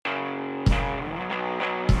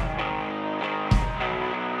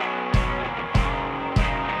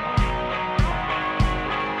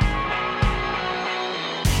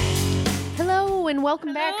and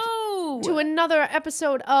welcome back to another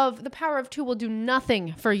episode of The Power of Two Will Do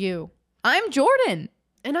Nothing for You. I'm Jordan.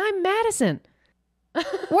 And I'm Madison.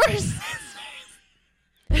 We're sisters.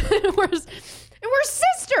 we're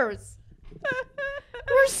sisters.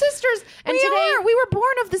 We're sisters. And today we were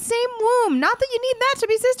born of the same womb. Not that you need that to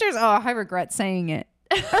be sisters. Oh, I regret saying it.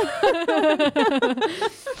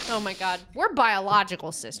 Oh my God. We're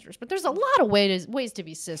biological sisters, but there's a lot of ways to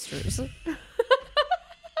be sisters.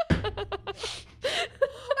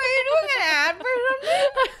 Are you doing an ad for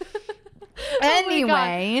something?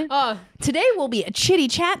 Anyway, today we'll be chitty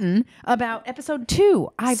chatting about episode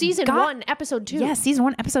 2. Season 1, episode 2. Yes, season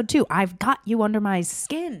 1, episode 2. I've got you under my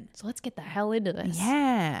skin. So let's get the hell into this.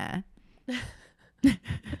 Yeah.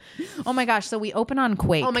 Oh my gosh! So we open on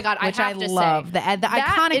Quake. Oh my God! Which I have to love say, the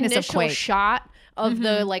iconicness of Quake. Shot of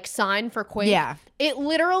the like sign for Quake. Yeah, it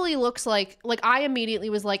literally looks like I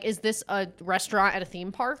immediately was like, is this a restaurant at a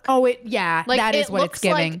theme park? Oh, that is what it's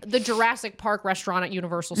giving. Like the Jurassic Park restaurant at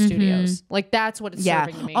Universal Studios. Like that's what it's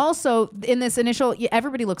serving to me. Also, in this initial,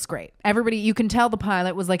 everybody looks great. Everybody, you can tell the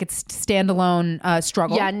pilot was like its standalone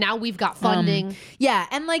struggle. Yeah, now we've got funding.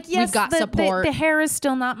 And like yes, we've got support. The hair is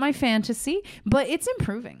still not my fantasy, but it's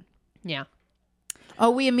improving. Yeah.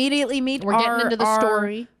 Oh, we immediately meet. We're getting into the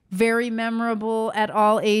story. Very memorable at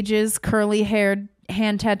all ages, curly-haired,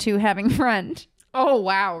 hand tattoo having friend. Oh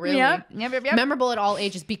wow, really? Yep. Memorable at all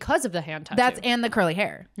ages because of the hand tattoo. And the curly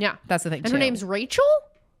hair. Yeah, that's the thing. And her name's Rachel.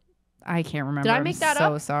 I can't remember. Did I make that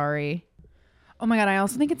up? So sorry. Oh my God! I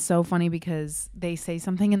also think it's so funny because they say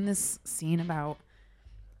something in this scene about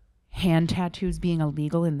hand tattoos being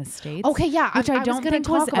illegal in the States. Okay, yeah. Which I don't think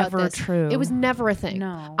was ever true. It was never a thing.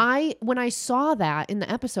 No. When I saw that in the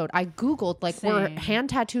episode, I Googled were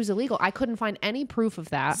hand tattoos illegal? I couldn't find any proof of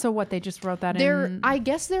that. So what, they just wrote that in? I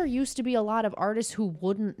guess there used to be a lot of artists who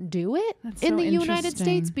wouldn't do it in the United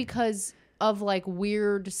States because of like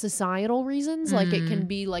weird societal reasons. Like it can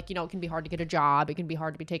be like, it can be hard to get a job. It can be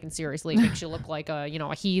hard to be taken seriously. It makes you look like a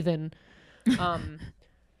heathen.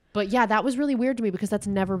 But yeah, that was really weird to me because that's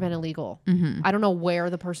never been illegal. I don't know where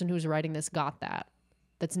the person who's writing this got that.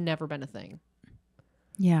 That's never been a thing.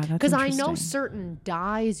 Yeah, that's because I know certain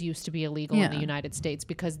dyes used to be illegal in the United States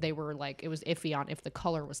because they were like, it was iffy on if the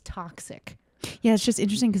color was toxic. Yeah, it's just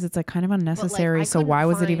interesting because it's like kind of unnecessary. So why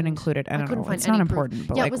was it even included? I don't know. It's not important.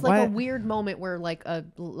 But yeah, it was like a weird moment where like a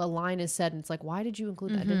line is said and it's like, why did you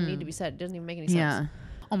include that? It didn't need to be said. It doesn't even make any sense. Yeah.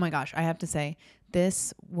 Oh my gosh, I have to say,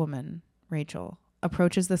 this woman, Rachel,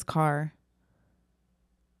 approaches this car.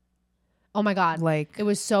 Oh my God. Like it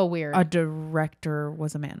was so weird. A director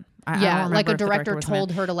was a man. I like a director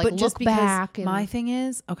told her to like look back. My thing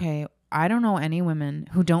is, okay, I don't know any women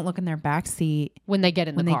who don't look in their back seat when they get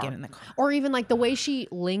in the car. Or even like the way she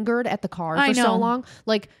lingered at the car for so long.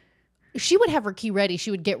 Like she would have her key ready.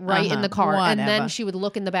 She would get right in the car and then she would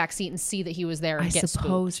look in the back seat and see that he was there and I get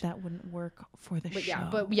suppose spooked. That wouldn't work for the show.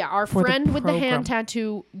 But our friend with the hand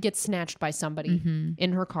tattoo gets snatched by somebody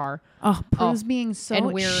in her car. Oh, Prue's being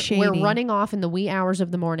so shady. We're running off in the wee hours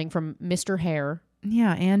of the morning from Mr. Hare.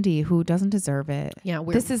 Yeah, Andy, who doesn't deserve it. Yeah,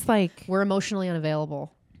 this is like we're emotionally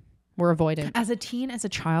unavailable. We're avoiding. As a teen, as a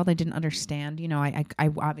child, I didn't understand. I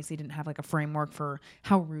obviously didn't have like a framework for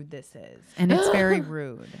how rude this is, and it's very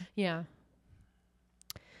rude. Yeah.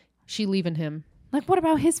 She leaving him. Like, what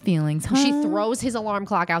about his feelings? Huh? She throws his alarm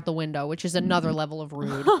clock out the window, which is another level of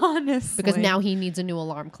rude. Honestly, because now he needs a new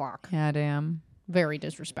alarm clock. Yeah, damn. Very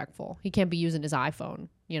disrespectful. He can't be using his iPhone.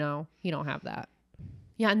 He don't have that.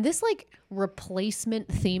 Yeah, and this like replacement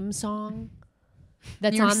theme song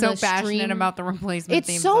that's You're on so the passionate stream, about the replacement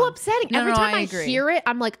theme it's song. so upsetting. Every time I agree. hear it,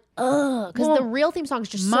 I'm like, ugh, because the real theme song is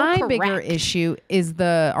just my so correct. bigger issue is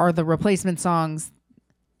the replacement songs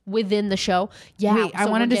within the show. Yeah, wait, I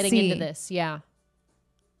wanted we're to getting see into this. Yeah,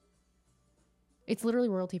 it's literally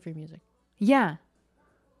royalty-free music. Yeah.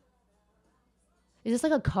 Is this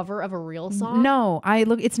like a cover of a real song? No,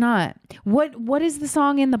 it's not. What is the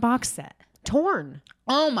song in the box set? Torn.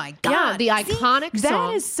 Oh my God. Yeah, the iconic song.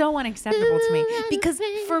 That is so unacceptable to me. Because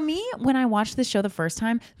for me, when I watched this show the first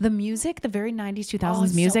time, the music, the very 90s,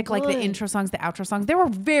 2000s music, so like the intro songs, the outro songs, they were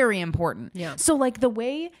very important. Yeah. So like the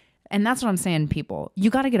way... And that's what I'm saying, people. You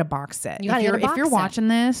got to get a box set. If you're watching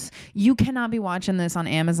this, you cannot be watching this on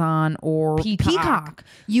Amazon or Peacock.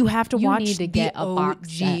 You have to watch the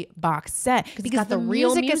OG box set because the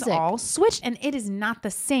real music is all switched and it is not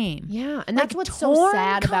the same. Yeah, and that's what's so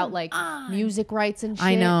sad about like music rights and shit.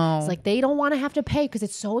 I know. It's like they don't want to have to pay because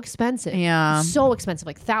it's so expensive. Yeah, it's so expensive,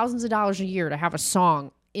 like thousands of dollars a year to have a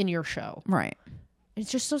song in your show. Right. It's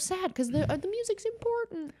just so sad because the music's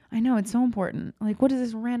important. I know, it's so important. Like, what is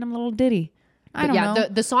this random little ditty? I don't know.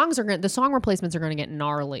 The song replacements are gonna get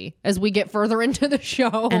gnarly as we get further into the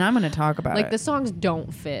show. And I'm gonna talk about it. The songs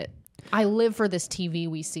don't fit. I live for this TV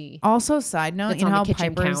we see. Also, side note, you know how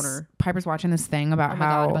Piper's watching this thing about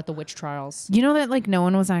about the witch trials. You know that like no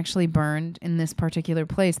one was actually burned in this particular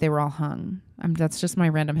place. They were all hung. That's just my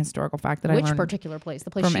random historical fact that I learned. Which particular place?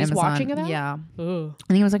 The place she's Amazon. Watching about? Yeah. Ugh.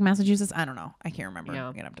 I think it was like Massachusetts. I don't know. I can't remember.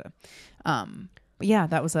 Yeah. Get up to. But yeah,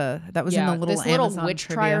 that was in the little this Amazon little witch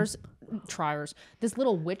trials. This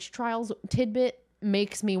little witch trials tidbit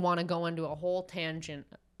makes me want to go into a whole tangent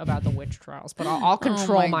about the witch trials, but I'll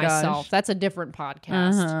control myself. That's a different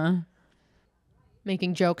podcast.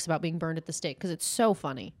 Making jokes about being burned at the stake because it's so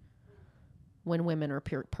funny when women are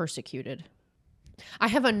persecuted. I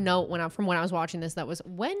have a note from when I was watching this that was,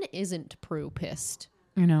 when isn't Prue pissed?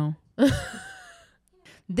 You know.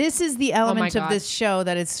 This is the element of this show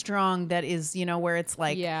that is strong, that is, where it's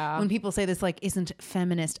like, when people say this, like, isn't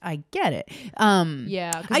feminist, I get it. I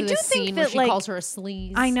do think that, she calls her a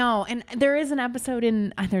sleaze. I know. And there is an episode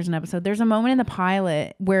there's a moment in the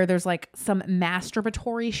pilot where there's like some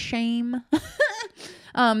masturbatory shame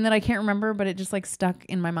that I can't remember, but it just like stuck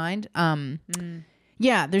in my mind.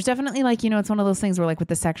 Yeah, there's definitely like, it's one of those things where like with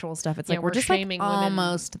the sexual stuff, it's like we're just like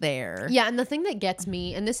almost there. Yeah, and the thing that gets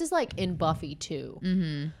me, and this is like in Buffy too,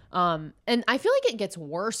 and I feel like it gets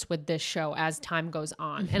worse with this show as time goes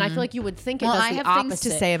on, and I feel like you would think it does the opposite. I have things to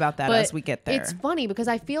say about that as we get there. It's funny because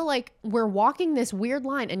I feel like we're walking this weird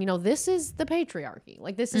line, and this is the patriarchy.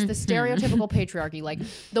 Like this is the stereotypical patriarchy. Like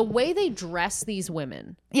the way they dress these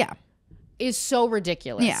women. Yeah. Is so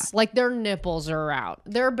ridiculous. Yeah. Like their nipples are out.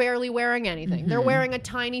 They're barely wearing anything. They're wearing a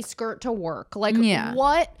tiny skirt to work. Like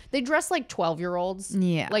what? They dress like 12-year-olds.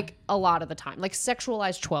 Yeah. Like a lot of the time. Like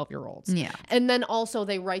sexualized 12-year-olds. Yeah. And then also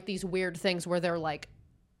they write these weird things where they're like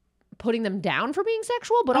putting them down for being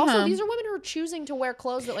sexual, but also these are women who are choosing to wear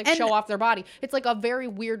clothes that like show off their body. It's like a very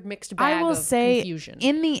weird mixed bag of confusion.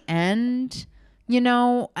 In the end,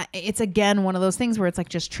 it's again one of those things where it's like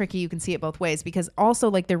just tricky. You can see it both ways because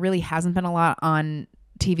also like there really hasn't been a lot on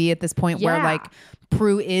TV at this point where like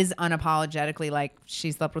Prue is unapologetically like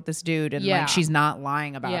she slept with this dude and like she's not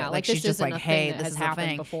lying about it. Like she's just like, hey, this has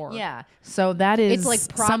happened before. Yeah. So that is it's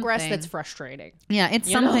like progress that's frustrating. Yeah,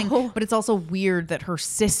 it's something, but it's also weird that her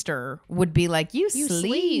sister would be like, you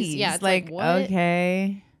sleaze. Yeah, it's like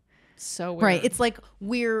okay. So weird. Right. It's like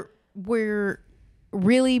we're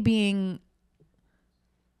really being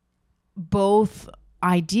both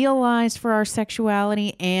idealized for our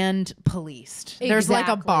sexuality and policed. Exactly. There's like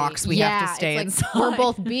a box we have to stay inside. We're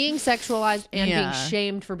both being sexualized and being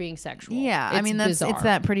shamed for being sexual. Yeah, it's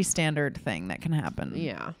that pretty standard thing that can happen.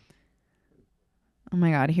 Yeah. Oh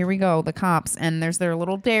my God, here we go. The cops, and there's their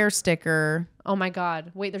little dare sticker. Oh my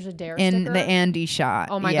God. Wait, there's a dare sticker? In the Andy shot.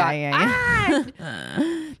 Oh my God.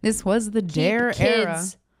 Yeah. This was the dare era.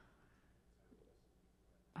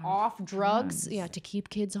 Off drugs. Yeah, to keep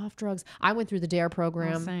kids off drugs. I went through the DARE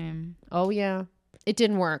program. Same. Oh yeah. It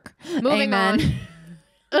didn't work. Moving on.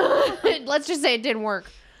 Let's just say it didn't work.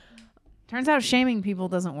 Turns out shaming people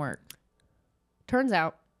doesn't work. Turns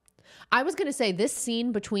out. I was going to say this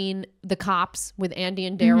scene between the cops with Andy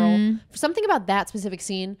and Daryl, something about that specific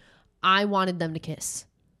scene, I wanted them to kiss.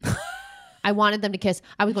 I wanted them to kiss.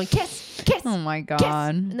 I was going, kiss, kiss. Oh my God. Kiss.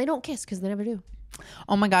 And they don't kiss because they never do.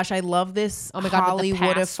 Oh my gosh, I love this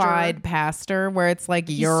Hollywoodified pastor where it's like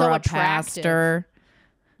you're so a pastor.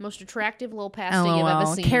 Most attractive little pastor you've ever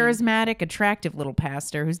seen. Charismatic, attractive little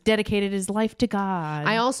pastor who's dedicated his life to God.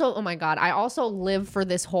 I also live for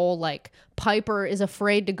this whole like Piper is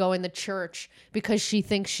afraid to go in the church because she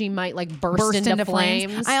thinks she might like burst into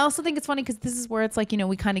flames. I also think it's funny because this is where it's like,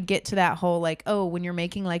 we kind of get to that whole like, oh, when you're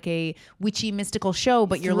making like a witchy mystical show,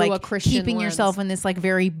 but you're like keeping yourself in this like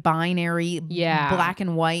very binary, black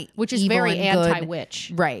and white, which is very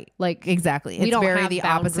anti-witch. Right. Like exactly. It's very the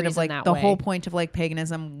opposite of like the whole point of like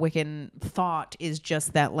paganism, Wiccan thought is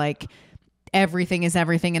just that like everything is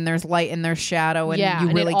everything and there's light and there's shadow and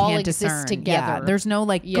you really can't discern together. Yeah, there's no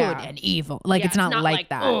like good and evil. Like it's not like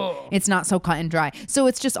that. Ugh. It's not so cut and dry. So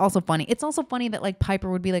it's just also funny. It's also funny that like Piper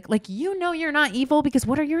would be like you're not evil because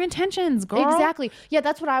what are your intentions, girl? Exactly. Yeah,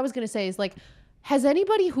 that's what I was gonna say is like, has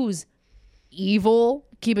anybody who's evil,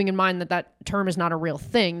 keeping in mind that term is not a real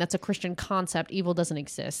thing, that's a Christian concept, evil doesn't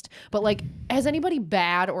exist, but like has anybody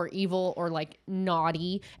bad or evil or like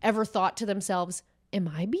naughty ever thought to themselves, am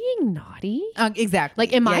I being naughty? Exactly.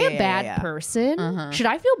 Like, am I a bad person? Should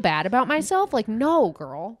I feel bad about myself? Like, no,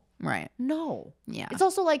 girl. Right. No. Yeah. It's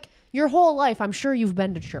also like your whole life, I'm sure you've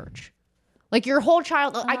been to church. Like your whole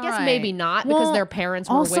child, I guess maybe not because their parents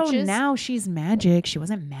were witches. Also, now she's magic. She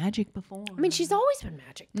wasn't magic before. I mean, she's always been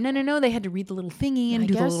magic. No. They had to read the little thingy and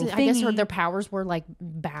do the little thingy. I guess their powers were like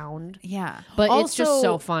bound. Yeah. But also, it's just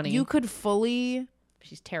so funny. You could fully...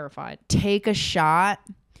 She's terrified. Take a shot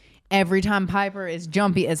every time Piper is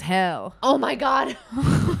jumpy as hell. Oh my God.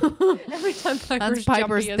 Every time Piper's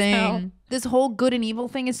jumpy as hell. This whole good and evil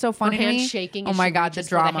thing is so funny to me. Her hand shaking. Oh my God, the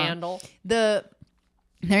drama. The handle.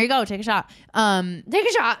 There you go. Take a shot. Take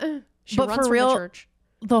a shot. She but runs for real, from the church.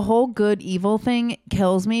 The whole good evil thing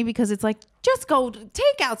kills me because it's like, just go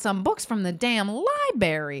take out some books from the damn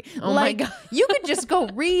library. Oh my God. You could just go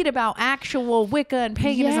read about actual Wicca and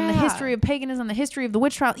paganism, the history of paganism, the history of the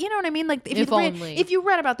witch trials. You know what I mean? Like if you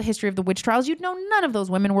read about the history of the witch trials, you'd know none of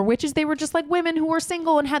those women were witches. They were just like women who were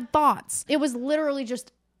single and had thoughts. It was literally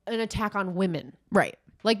just an attack on women. Right.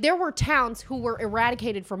 Like there were towns who were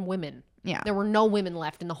eradicated from women. Yeah. There were no women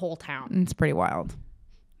left in the whole town. It's pretty wild.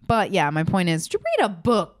 But yeah, my point is to read a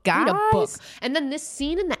book, guys. Read a book. And then this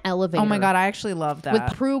scene in the elevator. Oh my God, I actually love that.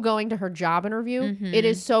 With Prue going to her job interview. Mm-hmm. It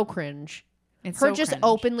is so cringe. It's her so just cringe.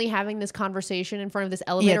 Openly having this conversation in front of this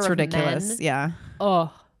elevator. Yeah, it's ridiculous. Men. Yeah. Ugh,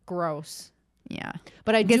 gross. Yeah.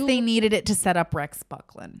 But I guess they needed it to set up Rex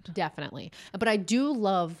Buckland. Definitely. But I do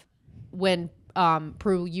love when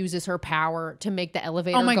Prue uses her power to make the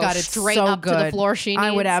elevator go straight up to the floor she needs.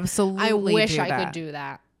 I would absolutely I wish I could do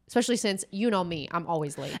that. Especially since, you know me, I'm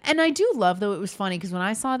always late. And I do love, though, it was funny because when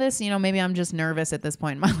I saw this, maybe I'm just nervous at this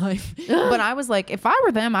point in my life. But I was like, if I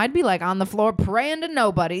were them, I'd be like on the floor praying to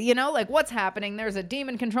nobody. Like, what's happening? There's a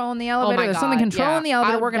demon controlling the elevator. There's something controlling the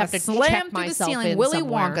elevator. We're going to slam through the ceiling Willy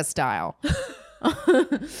Wonka style.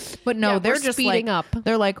 But no, they're just speeding up.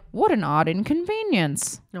 They're like, what an odd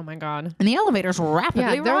inconvenience. Oh my God. And the elevator's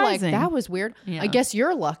rapidly they're rising. Like, that was weird. Yeah. I guess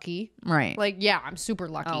you're lucky. Right. Like, yeah, I'm super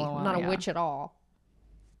lucky. I'm not a witch at all.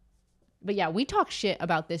 But yeah, we talk shit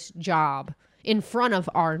about this job in front of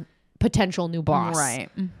our potential new boss.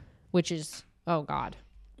 Right. Which is, oh God.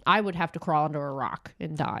 I would have to crawl under a rock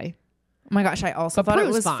and die. Oh my gosh, I also thought it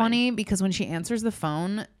was funny because when she answers the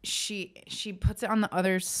phone, she puts it on the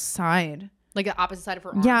other side. Like the opposite side of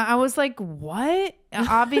her arm? Yeah, I was like, what?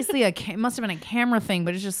 Obviously, it must have been a camera thing,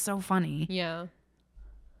 but it's just so funny. Yeah.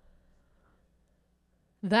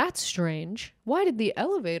 That's strange. Why did the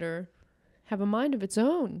elevator have a mind of its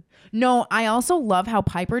own? No, I also love how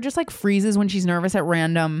Piper just like freezes when she's nervous at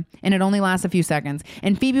random and it only lasts a few seconds.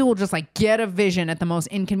 And Phoebe will just like get a vision at the most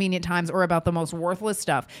inconvenient times or about the most worthless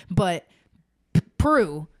stuff. But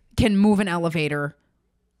Prue can move an elevator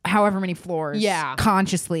however many floors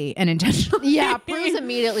consciously and intentionally. Yeah, Prue's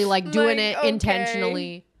immediately like doing it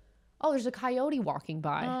intentionally. Oh, there's a coyote walking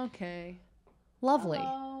by. Okay. Lovely.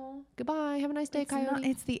 Hello. Goodbye. Have a nice day, coyote.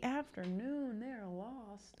 It's the afternoon. They're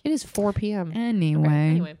lost. It is 4 p.m.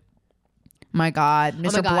 Anyway. My God.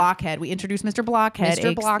 Mr. Blockhead. We introduced Mr. Blockhead,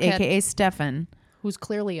 a.k.a. Stefan. Who's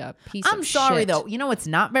clearly a piece of shit. I'm sorry, though. You know, it's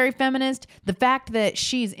not very feminist. The fact that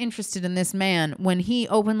she's interested in this man when he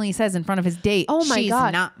openly says in front of his date, she's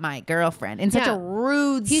not my girlfriend. In such a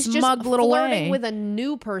rude, smug little way. He's just flirting with a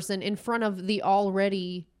new person in front of the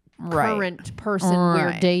already current person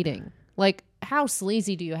we're dating. Like, how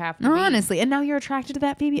sleazy do you have to be? Honestly. And now you're attracted to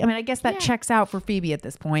that, Phoebe? I mean, I guess that checks out for Phoebe at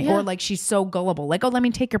this point. Or like she's so gullible. Like, oh, let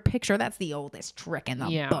me take your picture. That's the oldest trick in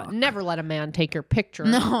the book. Never let a man take your picture.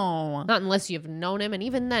 No. Not unless you've known him. And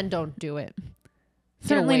even then, don't do it.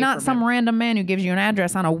 Certainly not some random man who gives you an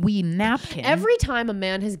address on a wee napkin. Every time a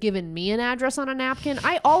man has given me an address on a napkin,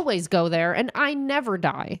 I always go there and I never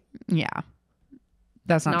die. Yeah.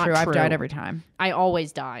 That's not true. I've died every time. I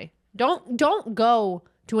always die. Don't go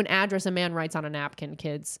to an address a man writes on a napkin,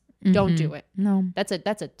 kids. Mm-hmm. Don't do it. No. That's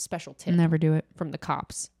a special tip. Never do it. From the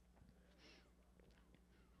cops.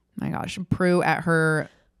 My gosh. Prue at her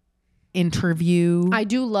interview. I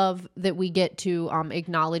do love that we get to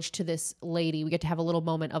acknowledge to this lady. We get to have a little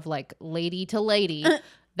moment of like lady to lady.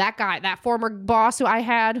 That guy, that former boss who I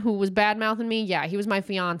had who was bad mouthing me. Yeah, he was my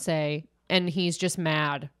fiance and he's just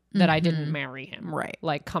mad that I didn't marry him. Right.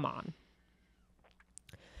 Like, come on.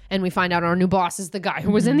 And we find out our new boss is the guy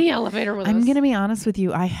who was in the elevator with us. I'm going to be honest with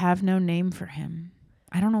you. I have no name for him.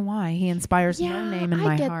 I don't know why. He inspires no name in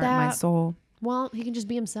my heart, my soul. Well, he can just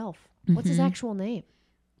be himself. What's his actual name?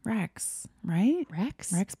 Rex, right?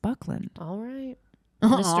 Rex Buckland. All right.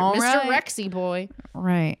 Mr. Rexy boy.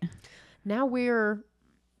 Right. Now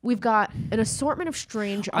we've got an assortment of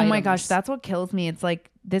strange items. Oh my gosh, that's what kills me. It's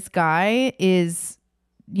like this guy is,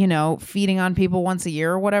 feeding on people once a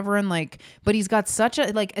year or whatever. And like, but he's got such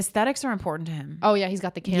a, like, aesthetics are important to him. Oh yeah. He's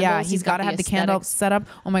got the candles. Yeah. He's got to have the candle set up.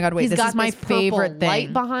 Oh my God. Wait, this is my favorite thing.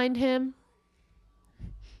 Light behind him.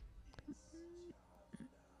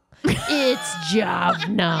 It's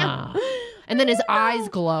Javna. And then his eyes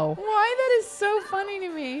glow. Why that is so funny to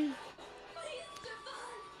me.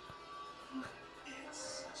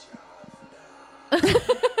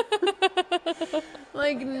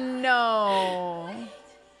 Like, no.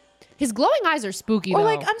 His glowing eyes are spooky, though. Or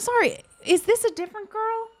like, I'm sorry, is this a different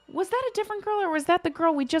girl? Was that a different girl, or was that the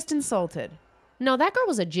girl we just insulted? No, that girl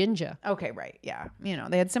was a ginger. Okay, right. Yeah.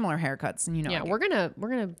 They had similar haircuts, and Yeah, we're gonna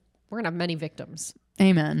have many victims.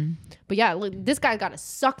 Amen. But yeah, look, this guy got to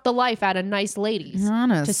suck the life out of nice ladies.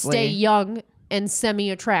 Honestly. To stay young and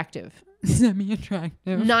semi-attractive.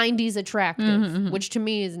 90s attractive, which to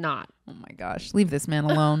me is not. Oh my gosh. Leave this man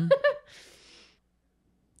alone.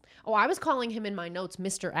 Oh, I was calling him in my notes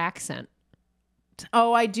Mr. Accent.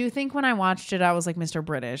 Oh, I do think when I watched it, I was like Mr.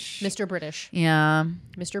 British. Mr. British. Yeah.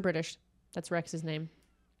 Mr. British. That's Rex's name.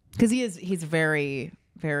 Because he's very,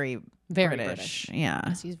 very, very British. Yeah.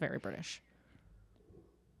 Yes, he's very British.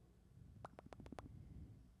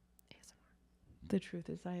 The truth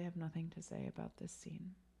is, I have nothing to say about this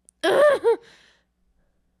scene.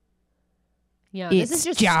 Yeah, it's this is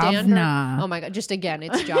just Javna. Standard. Oh my god, just again,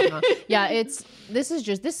 it's Javna. Yeah,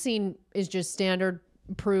 this scene is just standard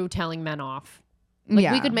Prue telling men off.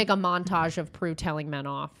 Like we could make a montage of Prue telling men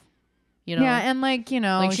off. Yeah, and like she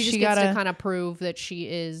just gets to kind of prove that she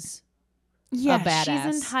is a badass.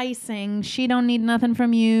 She's enticing. She don't need nothing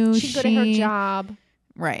from you. She's good at her job.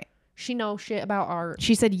 Right. She knows shit about art.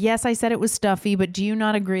 She said, yes, I said it was stuffy, but do you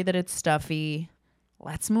not agree that it's stuffy?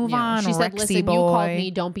 Let's move on. She said, Rexy listen, boy. you called me.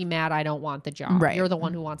 Don't be mad. I don't want the job. Right. You're the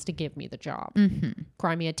one who wants to give me the job.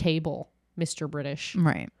 Cry me a table, Mr. British.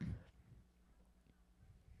 Right.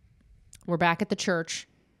 We're back at the church,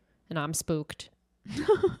 and I'm spooked.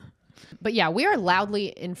 But yeah, we are loudly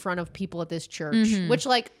in front of people at this church, which,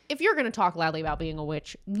 like, if you're going to talk loudly about being a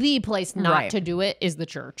witch, the place not to do it is the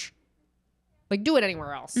church. Like, do it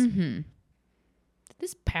anywhere else. Did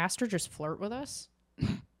this pastor just flirt with us?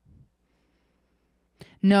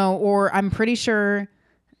 No, or I'm pretty sure.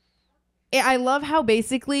 I love how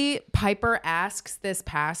basically Piper asks this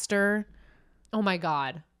pastor, oh my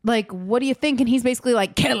God, like, what do you think? And he's basically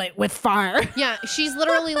like, kill it with fire. Yeah, she's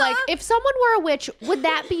literally like, if someone were a witch, would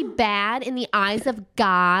that be bad in the eyes of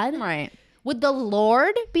God? Right. Would the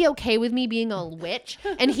Lord be okay with me being a witch?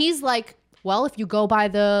 And he's like, well, if you go by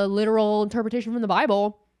the literal interpretation from the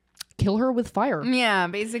Bible, kill her with fire. Yeah,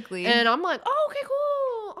 basically. And I'm like, oh, okay,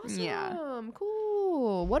 cool. Awesome. Yeah.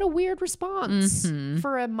 Cool. What a weird response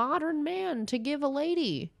for a modern man to give a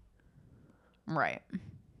lady. Right.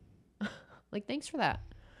 Like, thanks for that.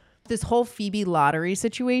 This whole Phoebe lottery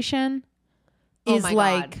situation is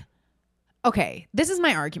like, God. Okay, this is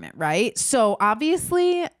my argument, right? So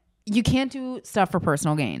obviously you can't do stuff for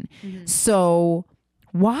personal gain. So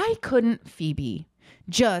why couldn't Phoebe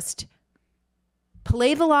just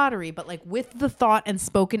play the lottery, but like with the thought and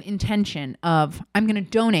spoken intention of, I'm going to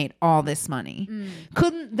donate all this money?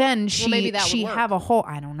 Couldn't then she have a whole,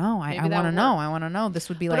 I don't know. I want to know. I want to know. This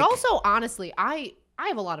would be but like. But also, honestly, I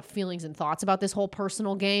have a lot of feelings and thoughts about this whole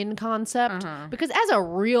personal gain concept because as a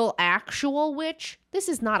real actual witch, this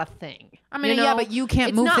is not a thing. I mean, yeah, but you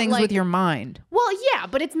can't move things with your mind. Well, yeah,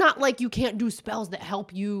 but it's not like you can't do spells that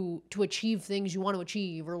help you to achieve things you want to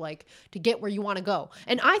achieve or like to get where you want to go.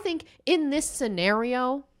 And I think in this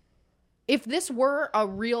scenario, if this were a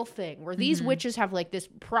real thing where these witches have like this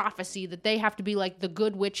prophecy that they have to be like the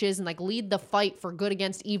good witches and like lead the fight for good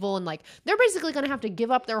against evil and like they're basically going to have to give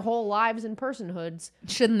up their whole lives and personhoods.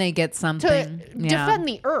 Shouldn't they get something to defend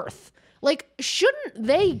the earth? Like, shouldn't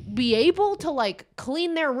they be able to like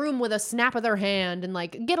clean their room with a snap of their hand and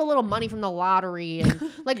like get a little money from the lottery?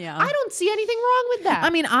 And like, I don't see anything wrong with that.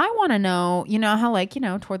 I mean, I want to know, how like,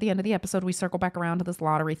 toward the end of the episode, we circle back around to this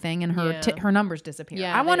lottery thing and her numbers disappear.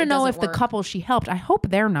 Yeah, I want to know if the couple she helped, I hope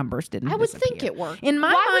their numbers didn't disappear. I would think it worked. In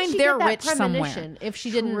my mind, they're rich somewhere. If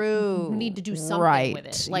she didn't need to do something with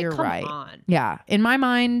it. Like, come on. Yeah. In my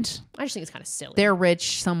mind, I just think it's kind of silly. They're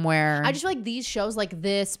rich somewhere. I just feel like these shows like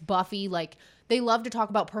this, Buffy, like they love to talk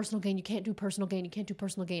about personal gain. You can't do personal gain. You can't do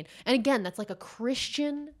personal gain. And again, that's like a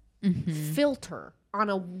Christian filter on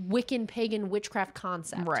a Wiccan pagan witchcraft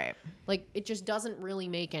concept. Right. Like it just doesn't really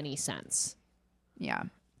make any sense. Yeah.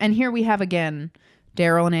 And here we have again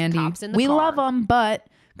Daryl and Andy. Cops in the we car. love them, but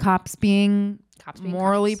cops being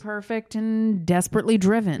morally perfect and desperately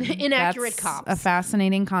driven. Inaccurate That's cops. A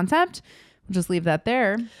fascinating concept. We'll just leave that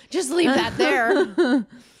there. Just leave that there.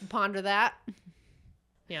 Ponder that.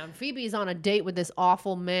 Yeah, and Phoebe's on a date with this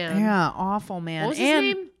awful man. Yeah, awful man. What was his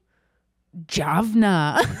name?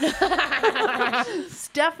 Javna.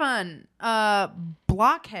 Stefan.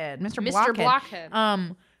 Blockhead. Mr. Blockhead.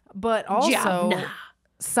 Blockhead. But also Javna.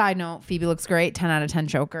 Side note, Phoebe looks great. 10 out of 10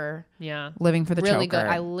 choker. Yeah. Living for the choker. Really good.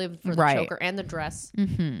 I live for the choker and the dress.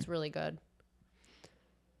 Mm-hmm. It's really good.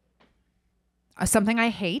 Something I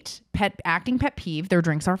hate, acting pet peeve, their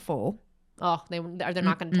drinks are full. Oh, they're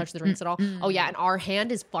not going to touch the drinks at all. Oh, yeah, and our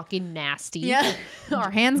hand is fucking nasty. Yeah. Our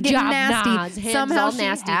hand's getting nasty. Somehow she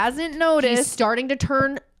hasn't noticed. He's starting to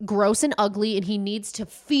turn gross and ugly, and he needs to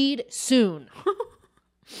feed soon.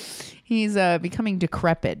 He's becoming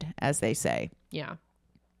decrepit, as they say. Yeah.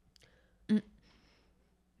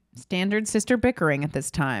 Standard sister bickering at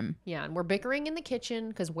this time. Yeah, and we're bickering in the kitchen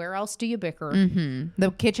because where else do you bicker? Mm-hmm.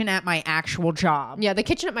 The kitchen at my actual job. Yeah, the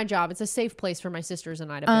kitchen at my job. It's a safe place for my sisters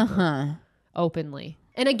and I to bicker openly.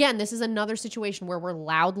 And again, this is another situation where we're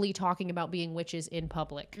loudly talking about being witches in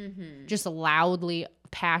public. Mm-hmm. Just loudly,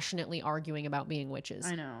 passionately arguing about being witches.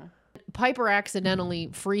 I know. Piper accidentally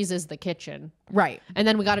freezes the kitchen. Right. And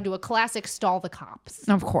then we got to do a classic stall the cops.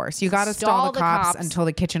 Of course. You got to stall the cops until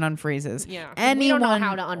the kitchen unfreezes. Yeah. We don't know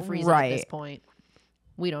how to unfreeze it at this point.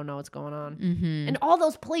 We don't know what's going on. Mm-hmm. And all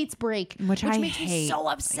those plates break. Which makes me so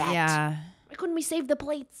upset. Yeah. Why couldn't we save the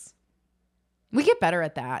plates? We get better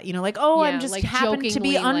at that. You know, like, oh, I'm just happened to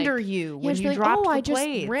be under you when you dropped the plates.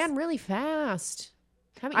 I just ran really fast.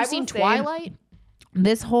 Haven't you seen Twilight?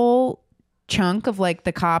 This whole chunk of like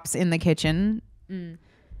the cops in the kitchen,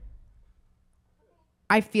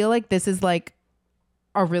 I feel like this is like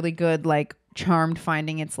a really good like Charmed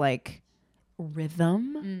finding its like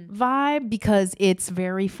rhythm vibe because it's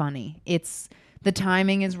very funny. The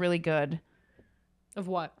timing is really good. Of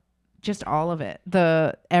what? Just all of it.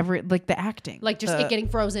 The acting. Like just it getting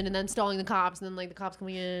frozen and then stalling the cops and then like the cops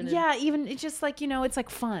coming in. Yeah, even it's just like, you know, it's like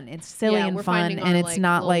fun. It's silly and fun and it's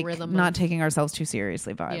not like not taking ourselves too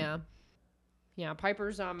seriously vibe. Yeah. Yeah,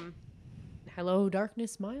 Piper's hello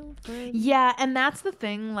darkness, my old friend. Yeah, and that's the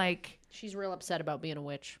thing, like she's real upset about being a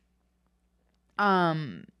witch.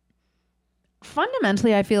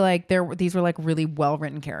 Fundamentally, I feel like these were like really well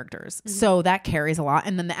written characters, so that carries a lot,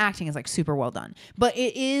 and then the acting is like super well done. But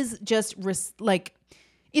it is just like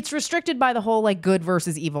it's restricted by the whole like good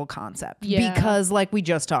versus evil concept because, like we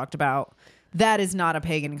just talked about, that is not a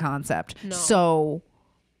pagan concept. No. So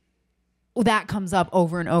that comes up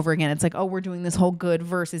over and over again. It's like, oh, we're doing this whole good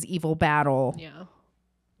versus evil battle. Yeah.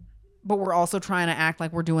 But we're also trying to act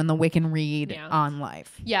like we're doing the Wiccan read on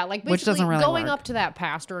life. Yeah, like basically which doesn't really going work. up to that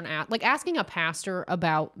pastor and asking a pastor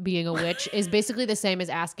about being a witch is basically the same as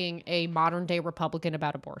asking a modern day Republican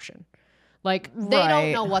about abortion. Like they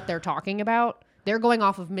don't know what they're talking about. They're going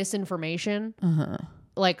off of misinformation.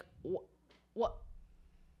 Like what?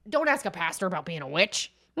 Don't ask a pastor about being a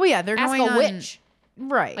witch. Well, yeah, they're ask going a witch.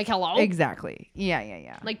 Right. Like hello. Exactly.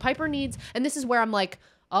 Yeah. Like Piper needs, and this is where I'm like,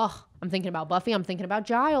 oh, I'm thinking about Buffy. I'm thinking about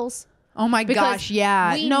Giles. Oh my gosh,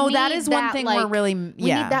 yeah. No, that is one thing we're really... We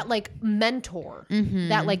need that like mentor,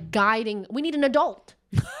 that like guiding... We need an adult.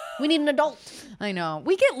 We need an adult. I know.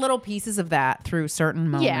 We get little pieces of that through certain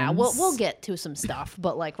moments. Yeah, we'll get to some stuff.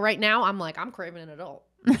 But like right now, I'm craving an adult.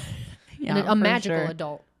 A magical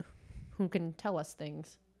adult who can tell us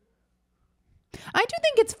things. I do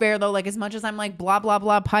think it's fair though, like as much as I'm like blah blah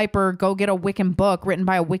blah Piper, go get a Wiccan book written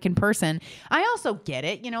by a Wiccan person, I also get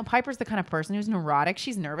it. You know, Piper's the kind of person who's neurotic.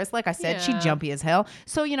 She's nervous. Like I said, she's jumpy as hell.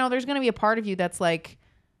 So, you know, there's gonna be a part of you that's like,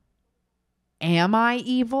 am I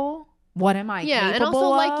evil? What am I capable and also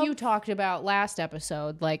of? like you talked about last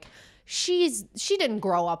episode, like she didn't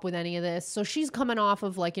grow up with any of this, so she's coming off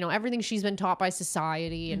of like, you know, everything she's been taught by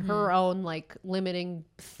society and her own like limiting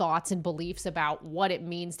thoughts and beliefs about what it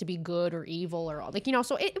means to be good or evil or like, you know,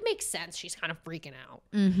 so it makes sense she's kind of freaking out.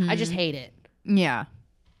 I just hate it. Yeah.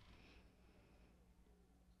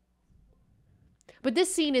 But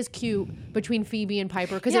this scene is cute between Phoebe and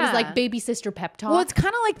Piper because it was like baby sister pep talk. Well, it's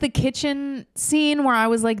kind of like the kitchen scene where I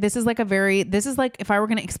was like, this is like if I were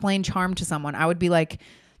going to explain Charm to someone, I would be like,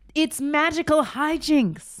 it's magical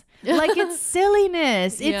hijinks. Like it's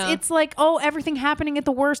silliness. It's like, oh, everything happening at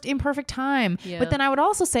the worst imperfect time. Yeah. But then I would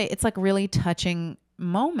also say it's like really touching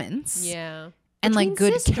moments. Yeah. And like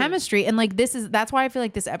good chemistry. And like that's why I feel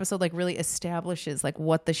like this episode like really establishes like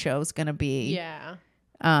what the show's gonna be. Yeah.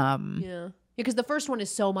 Yeah. Because the first one is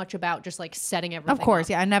so much about just like setting everything up. Of course,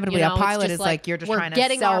 yeah. Inevitably, you know, a pilot is like you're just trying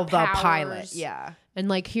to sell the pilot. Yeah. And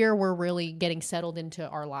like here we're really getting settled into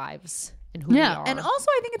our lives. And who we are. And also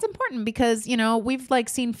I think it's important because, you know, we've like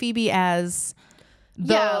seen Phoebe as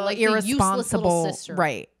the like irresponsible the sister.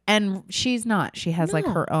 Right. And she's not. She has like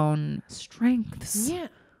her own strengths. Yeah.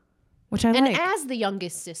 Which I like. And as the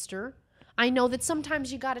youngest sister, I know that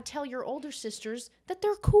sometimes you got to tell your older sisters that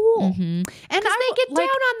they're cool. Mm-hmm. And they get down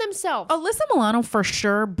on themselves. Alyssa Milano for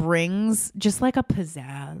sure brings just like a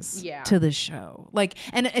pizzazz to the show. Like,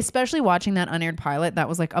 and especially watching that unaired pilot, that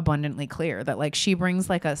was like abundantly clear that like she brings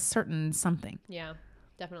like a certain something. Yeah,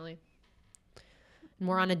 definitely. And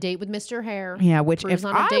we're on a date with Mr. Hare. Yeah, which Prue's if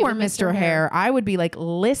I were Mr. Hare, I would be like,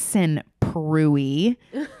 listen, Prue, you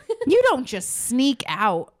don't just sneak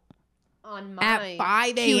out on my at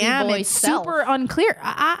 5 a.m. It's super unclear.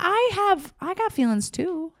 I got feelings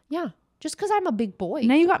too. Yeah. Just because I'm a big boy.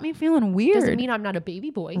 Now you got me feeling weird. Doesn't mean I'm not a baby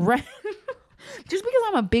boy. Right. Just because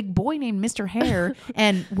I'm a big boy named Mr. Hare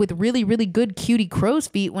and with really, really good cutie crow's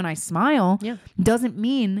feet when I smile doesn't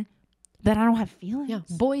mean that I don't have feelings. Yeah.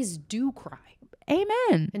 Boys do cry.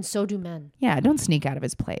 Amen. And so do men. Yeah. Don't sneak out of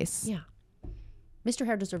his place. Yeah. Mr.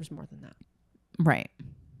 Hare deserves more than that. Right.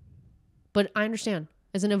 But I understand.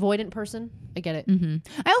 As an avoidant person, I get it. Mm-hmm.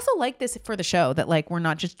 I also like this for the show that like we're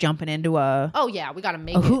not just jumping into a we got to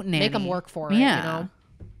make them work for it. Yeah, you know,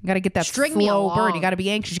 you got to get that slow burn. You got to be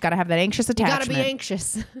anxious. You got to have that anxious attachment. You got to be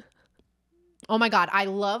anxious. Oh my God, I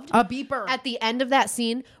loved a beeper at the end of that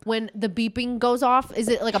scene when the beeping goes off. Is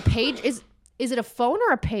it like a page? Is it a phone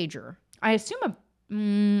or a pager? I assume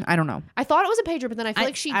I don't know. I thought it was a pager, but then I feel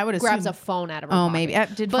like she grabs a phone out of her pocket.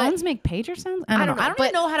 Maybe. Did phones make pager sounds? I don't know. I don't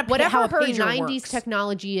even know how to whatever how her 90s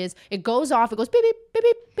technology is, it goes off. It goes beep, beep, beep,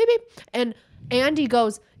 beep, beep, beep. And Andy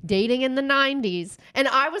goes, dating in the 90s. And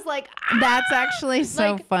I was like, that's actually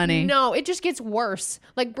so funny. No, it just gets worse.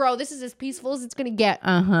 Like, bro, this is as peaceful as it's going to get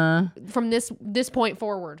from this point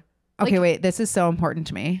forward. Okay, wait. This is so important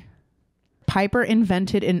to me. Piper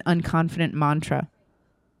invented an unconfident mantra.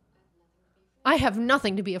 I have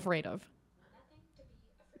nothing to be afraid of.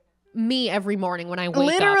 Me every morning when I wake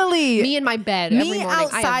Literally, up. Me in my bed every morning.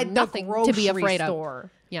 Outside I have nothing to be afraid of.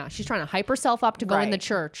 Yeah, she's trying to hype herself up to go in the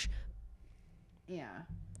church. Yeah.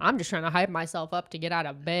 I'm just trying to hype myself up to get out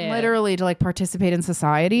of bed. Literally to like participate in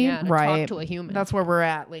society. Yeah, talk to a human. That's where we're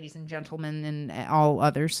at, ladies and gentlemen and all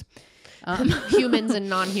others. Humans and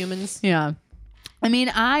non-humans. Yeah. I mean,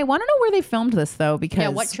 I want to know where they filmed this though,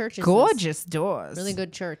 because what church is gorgeous doors. Really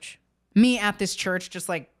good church. Me at this church, just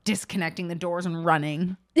like disconnecting the doors and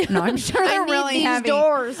running. No, I'm sure they're really heavy.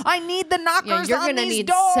 Doors. I need the knockers you're on gonna these need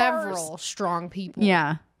doors. Several strong people.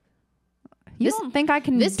 Yeah. You don't think I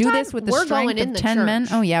can do this with the strength of 10 men?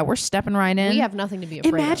 Oh yeah, we're stepping right in. We have nothing to be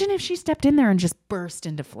afraid of. Imagine if she stepped in there and just burst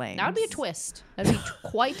into flames. That would be a twist. That'd be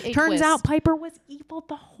quite a twist. Turns out Piper was evil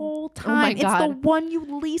the whole time. Oh my God. It's the one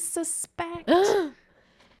you least suspect. But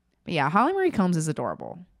yeah, Holly Marie Combs is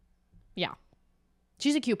adorable. Yeah.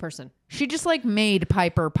 She's a cute person. She just like made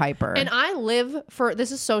Piper. And I live for,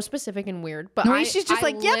 this is so specific and weird, but she's just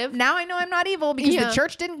yep, now I know I'm not evil because the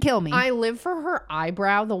church didn't kill me. I live for her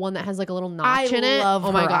eyebrow, the one that has like a little notch in it. I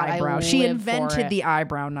love her eyebrow. She invented the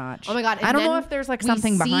eyebrow notch. Oh my God. I don't know if there's like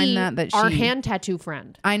something behind that she... Our hand tattoo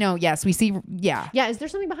friend. I know, yes. We see, yeah. Yeah, is there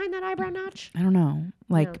something behind that eyebrow notch? I don't know.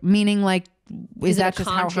 Like, meaning like, is that just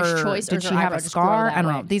how her choice, did she have a scar? I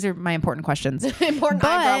don't know. These are my important questions.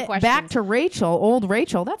 Eyebrow questions. Back to Rachel, old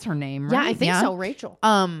Rachel. That's her name, right? Yeah, I think so. Rachel.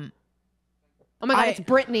 Oh my God, it's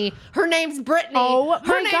Brittany. Her name's Brittany. Oh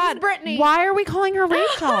her my God, Brittany. Why are we calling her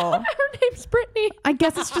Rachel? Her name's Brittany. I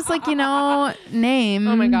guess it's just like name.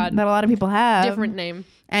 Oh my God, that a lot of people have. Different name.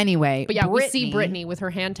 Anyway, but yeah, Brittany. We see Brittany with her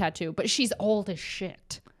hand tattoo, but she's old as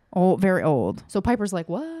shit. Old, very old. So Piper's like,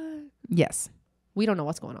 what? Yes. We don't know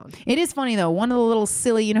what's going on. It is funny, though. One of the little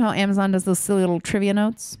silly, you know how Amazon does those silly little trivia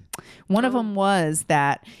notes? One of them was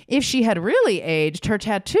that if she had really aged, her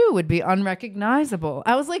tattoo would be unrecognizable.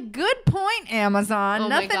 I was like, good point, Amazon.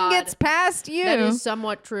 Nothing gets past you. That is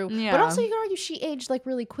somewhat true. Yeah. But also, you can argue she aged like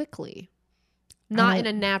really quickly. Not in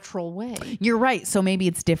a natural way. You're right. So maybe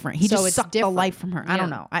it's different. He just sucked the life from her. I don't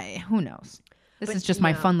know. Who knows? This is just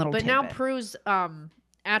my fun little tidbit. Now Prue's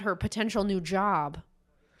at her potential new job,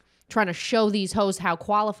 trying to show these hoes how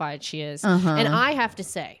qualified she is. And I have to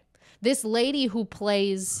say, this lady who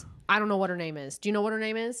plays, I don't know what her name is. Do you know what her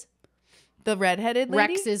name is? The redheaded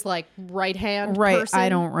lady? Rex's like right hand person. Right, I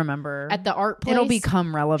don't remember. At the art place. It'll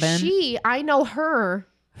become relevant. I know her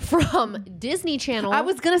from Disney Channel. I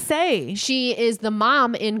was going to say. She is the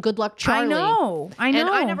mom in Good Luck Charlie. I know. And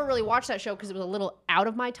I never really watched that show because it was a little out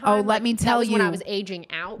of my time. Oh, let me tell you. When I was aging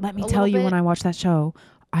out. Let me tell you when I watched that show.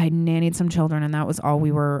 I nannied some children, and that was all we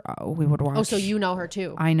would watch. Oh, so you know her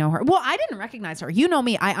too? I know her. Well, I didn't recognize her. You know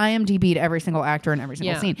me. I IMDb'd every single actor in every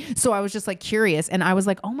single scene. So I was just like curious, and I was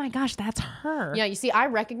like, oh my gosh, that's her. Yeah, you see, I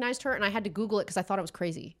recognized her, and I had to Google it because I thought it was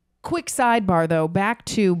crazy. Quick sidebar, though, back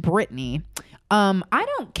to Brittany. I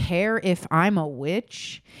don't care if I'm a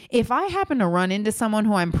witch. If I happen to run into someone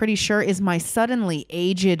who I'm pretty sure is my suddenly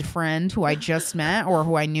aged friend who I just met or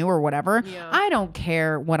who I knew or whatever, I don't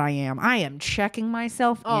care what I am. I am checking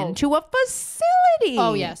myself into a facility.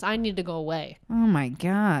 Oh, yes. I need to go away. Oh, my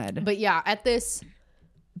God. But yeah,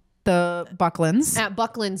 the Bucklands. At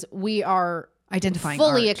Bucklands, we are identifying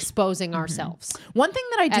fully exposing ourselves. One thing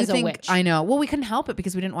that I do think, I know, well, we couldn't help it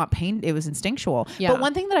because we didn't want pain. It was instinctual. Yeah. But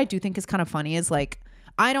one thing that I do think is kind of funny is like,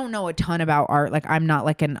 I don't know a ton about art. Like I'm not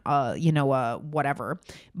like an, whatever,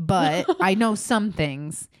 but I know some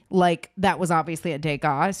things like that was obviously a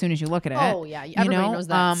Degas as soon as you look at it. Oh yeah. Everybody knows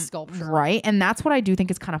that sculpture. Right. And that's what I do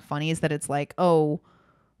think is kind of funny is that it's like, oh,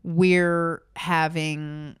 we're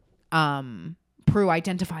having, Prue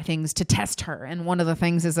identify things to test her, and one of the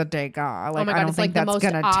things is a Degas. Like, I don't think that's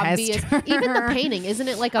gonna test her. Even the painting, isn't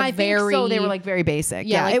it like a very? Think so. They were like very basic.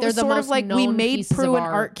 Yeah, like it was sort of like we made Prue an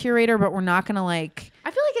art curator, but we're not gonna like.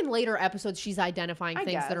 I feel like in later episodes she's identifying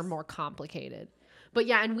things that are more complicated. But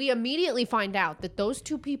yeah, and we immediately find out that those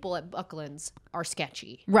two people at Bucklands are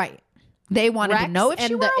sketchy. Right. They wanted to know if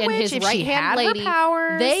she were a witch, if she had her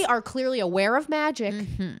powers. They are clearly aware of magic,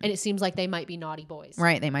 and it seems like they might be naughty boys.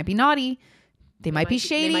 Right. They might be naughty. They might be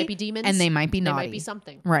shady. They might be demons. And they might be naughty. They might be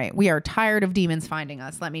something. Right. We are tired of demons finding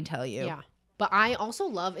us, let me tell you. Yeah. But I also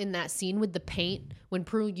love in that scene with the paint, when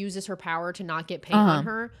Prue uses her power to not get paint on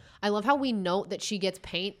her, I love how we note that she gets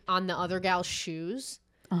paint on the other gal's shoes.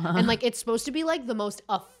 And like it's supposed to be like the most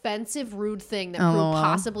offensive, rude thing that Prue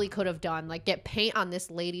possibly could have done. Like get paint on this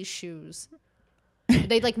lady's shoes.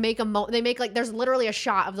 They like make there's literally a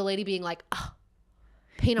shot of the lady being like, oh,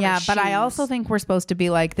 paint on my shoes. But I also think we're supposed to be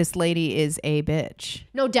like, this lady is a bitch.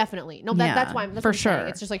 No, definitely. No, that's why. That's for sure. Saying.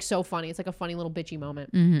 It's just like so funny. It's like a funny little bitchy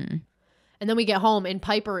moment. Mm-hmm. And then we get home and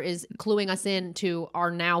Piper is cluing us in to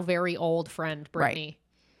our now very old friend, Brittany. Right.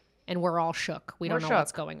 And we're all shook. We don't know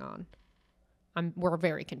what's going on. We're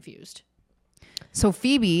very confused. So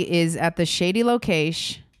Phoebe is at the shady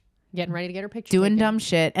location. Getting ready to get her picture doing taken. Dumb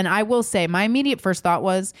shit. And I will say, my immediate first thought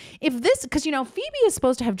was, if this, because, Phoebe is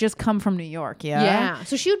supposed to have just come from New York, yeah? Yeah.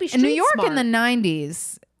 So she would be street New York smart. in the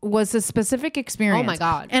 90s was a specific experience. Oh, my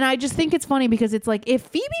God. And I just think it's funny because it's like, if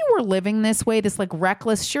Phoebe were living this way, this like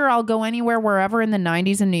reckless, sure, I'll go anywhere, wherever in the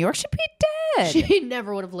 90s in New York, she'd be dead. She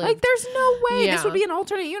never would have lived. Like, there's no way. Yeah. This would be an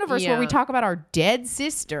alternate universe where we talk about our dead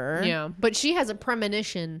sister. Yeah. But she has a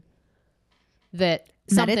premonition that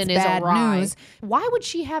something is awry. News. Why would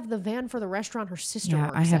she have the van for the restaurant her sister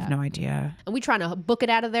works I have no idea. And we trying to book it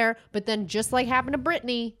out of there, but then just like happened to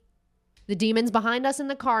Brittany, the demon's behind us in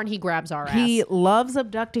the car and he grabs our ass. He loves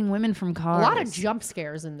abducting women from cars. A lot of jump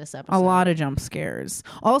scares in this episode. A lot of jump scares.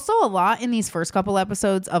 Also a lot in these first couple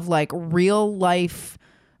episodes of like real life,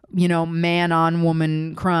 man on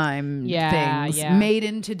woman crime things made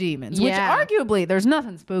into demons, which arguably there's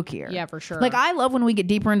nothing spookier. Yeah, for sure. Like I love when we get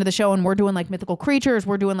deeper into the show and we're doing like mythical creatures,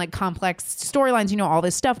 we're doing like complex storylines, all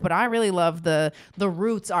this stuff. But I really love the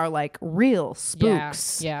roots are like real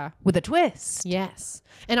spooks. Yeah. With a twist. Yes.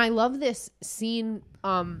 And I love this scene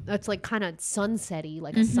that's like kind of sunsetty,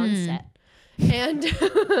 like a sunset.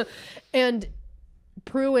 And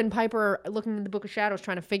Prue and Piper are looking in the Book of Shadows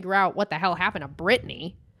trying to figure out what the hell happened to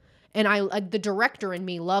Brittany. And the director in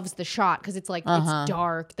me loves the shot because it's like it's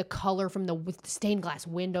dark. The color from the stained glass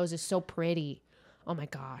windows is so pretty. Oh my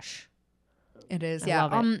gosh, it is. I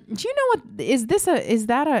love it. Do you know what is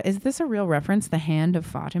this a real reference? The Hand of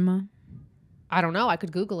Fatima? I don't know. I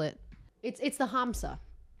could Google it. It's the Hamsa.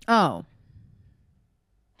 Oh,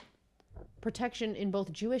 protection in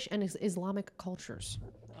both Jewish and Islamic cultures.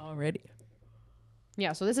 Already.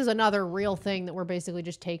 Yeah, so this is another real thing that we're basically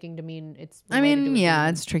just taking to mean it's...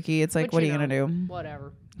 it's tricky. It's like, what are you going to do?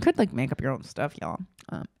 Whatever. Could like make up your own stuff, y'all.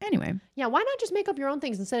 Anyway. Yeah, why not just make up your own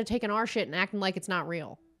things instead of taking our shit and acting like it's not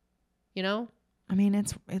real? I mean,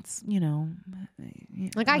 it's like,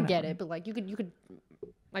 whatever. I get it, but like you could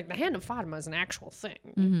like the Hand of Fatima is an actual thing.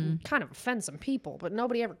 Mm-hmm. It kind of offends some people, but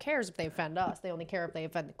nobody ever cares if they offend us. They only care if they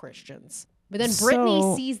offend the Christians. But then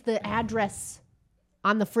Brittany sees the address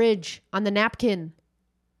on the fridge, on the napkin.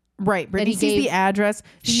 Right. Brittany sees the address.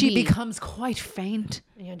 Phoebe. She becomes quite faint.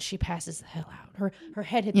 And she passes the hell out. Her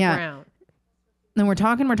head hit the ground. Then we're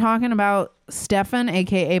talking about Stefan,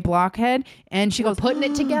 a.k.a. Blockhead. And she goes, putting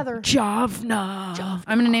it together. Javna.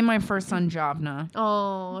 I'm going to name my first son Javna.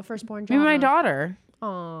 Oh, a firstborn Javna. Maybe my daughter.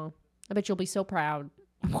 Oh, I bet you'll be so proud.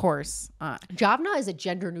 Of course. Javna is a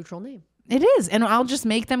gender neutral name. It is. And I'll just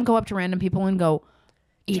make them go up to random people and go,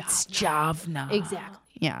 it's Javna. Exactly.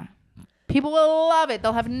 Yeah. People will love it.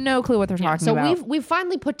 They'll have no clue what they're talking about. So we've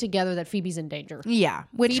finally put together that Phoebe's in danger. Yeah.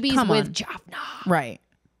 Phoebe's with Javna. Right.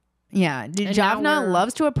 Yeah, Javna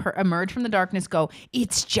loves to emerge from the darkness. Go,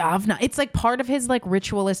 it's Javna. It's like part of his like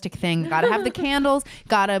ritualistic thing. Gotta have the candles.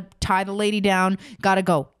 Gotta tie the lady down. Gotta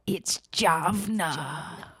go. It's Javna.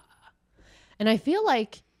 And I feel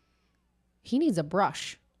like he needs a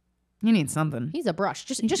brush. You need something. He's a brush.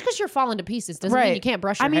 Just because you're falling to pieces doesn't mean you can't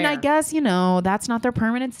brush your hair. I guess, that's not their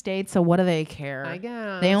permanent state, so what do they care? I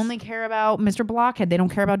guess. They only care about Mr. Blockhead. They don't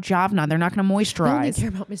care about Javna. They're not going to moisturize. They only care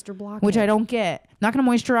about Mr. Blockhead. Which I don't get. Not going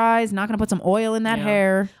to moisturize. Not going to put some oil in that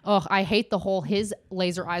hair. Ugh, I hate the whole his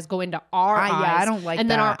laser eyes go into our eyes. Yeah, I don't like that. And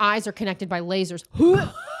then our eyes are connected by lasers.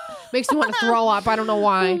 Makes me want to throw up. I don't know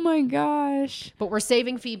why. Oh my gosh. But we're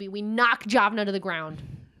saving Phoebe. We knock Javna to the ground.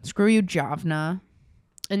 Screw you, Javna.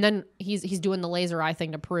 And then he's doing the laser eye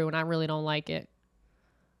thing to Prue, and I really don't like it.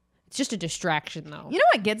 It's just a distraction, though. You know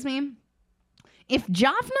what gets me? If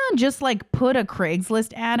Javna just like put a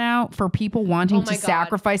Craigslist ad out for people wanting to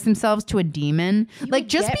sacrifice themselves to a demon, like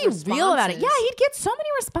just be real about it. Yeah, he'd get so many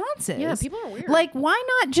responses. Yeah, people are weird. Like, why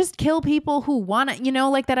not just kill people who want to,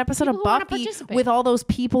 like that episode of Buffy with all those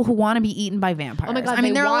people who want to be eaten by vampires. Oh my God, I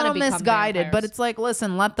mean, they're a little misguided, but it's like,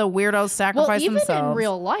 listen, let the weirdos sacrifice themselves. Even in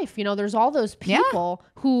real life, there's all those people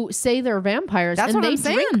who say they're vampires and they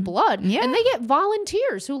drink blood. Yeah. And they get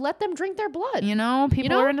volunteers who let them drink their blood.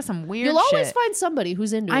 People are into some weird shit. You'll always find somebody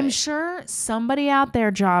who's into it. I'm sure somebody out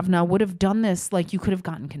there, Javna, would have done this. Like, you could have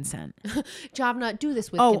gotten consent. Javna, do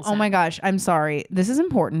this with consent. Oh my gosh. I'm sorry. This is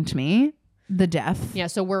important to me. The death. Yeah,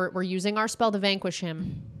 so we're using our spell to vanquish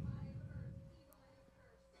him.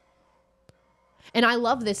 And I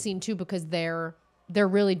love this scene too because they're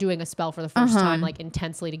really doing a spell for the first time, like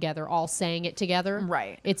intensely together, all saying it together.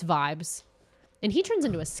 Right. It's vibes. And he turns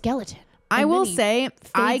into a skeleton. I will say,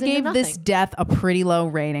 I gave this death a pretty low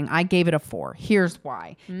rating. I gave it a 4. Here's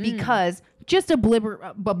why. Because just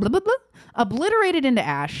obliterated into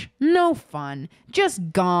ash. No fun.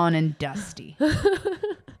 Just gone and dusty.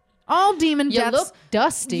 All demon deaths. Look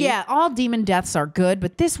dusty. Yeah, all demon deaths are good,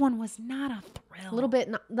 but this one was not a thrill. A little bit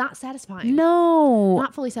not satisfying. No.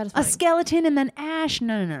 Not fully satisfying. A skeleton and then ash.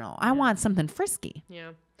 No. I want something frisky.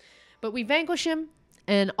 Yeah. But we vanquish him,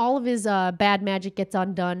 and all of his bad magic gets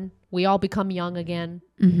undone. We all become young again.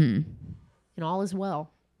 Mm-hmm. And all is well.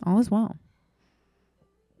 All is well.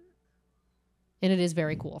 And it is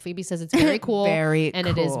very cool. Phoebe says it's very cool. And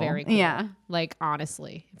it is very cool. Yeah. Like,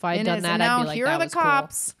 honestly. If I had done that, I'd be like, that was cool. Here are the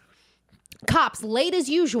cops. Cops, late as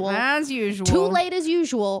usual. As usual. Too late as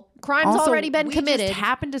usual. Crime's already been committed. Just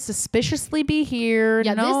happened to suspiciously be here.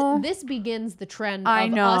 Yeah, this begins the trend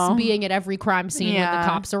of us being at every crime scene when the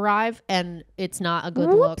cops arrive. And it's not a good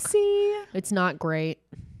look. It's not great.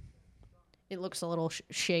 It looks a little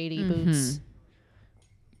shady, Boots.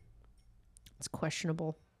 It's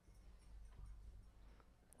questionable.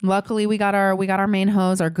 Luckily, we got our main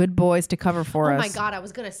hoes, our good boys, to cover for us. Oh my God, I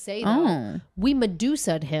was gonna say that. We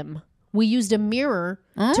Medusa'd him. We used a mirror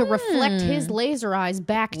to reflect his laser eyes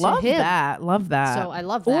back to him. Love that. So I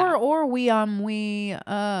love that. Or we I was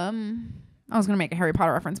gonna make a Harry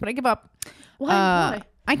Potter reference, but I give up. Why?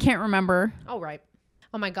 I can't remember. Oh right.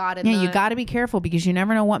 Oh my God. You got to be careful because you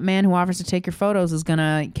never know what man who offers to take your photos is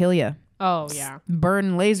gonna kill you. Oh yeah.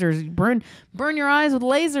 Burn lasers. Burn your eyes with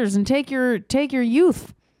lasers and take your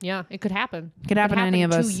youth. Yeah, it could happen. Could happen to any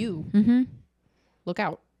of us. To you. Mm-hmm. Look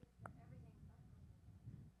out.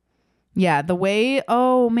 Yeah, the way,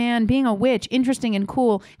 oh man, being a witch, interesting and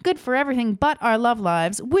cool, good for everything but our love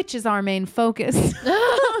lives, which is our main focus.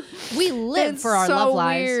 We live for our love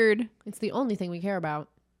lives. Weird. It's the only thing we care about.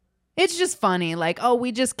 It's just funny. Like, oh,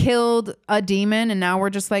 we just killed a demon and now we're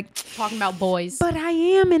just like talking about boys. But I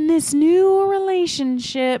am in this new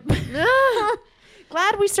relationship.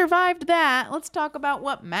 Glad we survived that. Let's talk about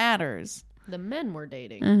what matters. The men we're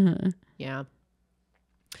dating. Mm-hmm. Yeah.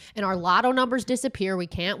 And our lotto numbers disappear. We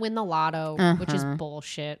can't win the lotto, which is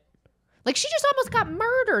bullshit. Like, she just almost got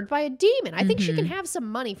murdered by a demon. I think she can have some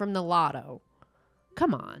money from the lotto.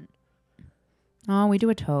 Come on. Oh, we do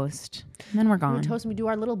a toast. And then we're gone. We do a toast and we do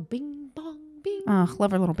our little bing bong bing. Oh,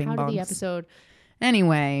 love our little bing bongs. Out of the episode.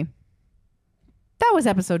 Anyway, that was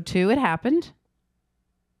episode 2. It happened.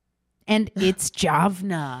 And it's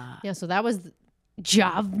Javna. Yeah, so that was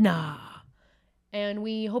Javna. And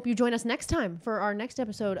we hope you join us next time for our next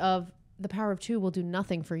episode of The Power of Two Will Do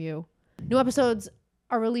Nothing for You. New episodes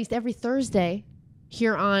are released every Thursday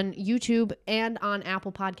here on YouTube and on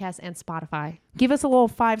Apple Podcasts and Spotify. Give us a little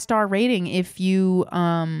 5-star rating if you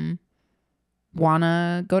want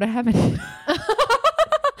to go to heaven.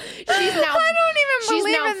 She's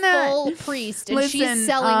now full priest and she's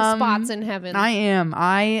selling spots in heaven. I am.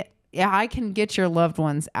 I can get your loved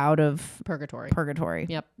ones out of purgatory. Purgatory.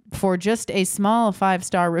 Yep. for just a small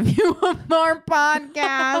 5-star review of our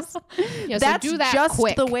podcast. Yeah, that's so do that just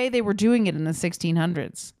quick. the way they were doing it in the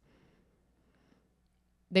 1600s.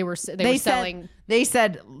 They were selling. They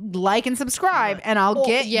said like and subscribe, and I'll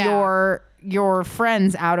get your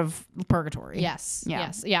friends out of purgatory. Yes.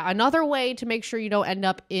 Another way to make sure you don't end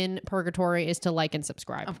up in purgatory is to like and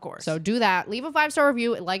subscribe. Of course. So do that. Leave a 5-star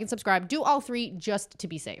review, like and subscribe. Do all 3 just to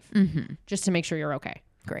be safe. Just to make sure you're okay.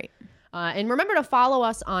 Great. And remember to follow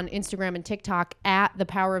us on Instagram and TikTok at The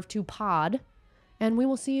Power of 2 Pod. And we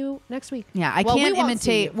will see you next week. Yeah, I can't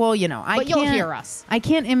imitate. Well, you know, but you'll hear us. I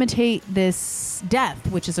can't imitate this death,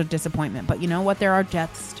 which is a disappointment. But you know what? There are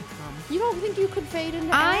deaths to come. You don't think you could fade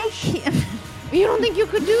into ash? You don't think you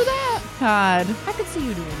could do that? God, I could see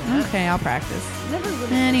you doing that. Okay, I'll practice. Never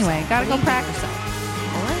really. Anyway, gotta go practice.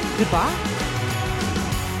 All right. Goodbye.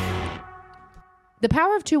 The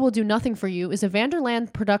Power of 2 Will Do Nothing for You is a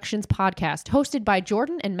Vanderland Productions podcast hosted by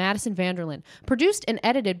Jordan and Madison Vanderland, produced and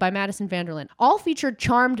edited by Madison Vanderland. All featured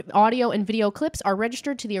charmed audio and video clips are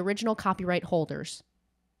registered to the original copyright holders.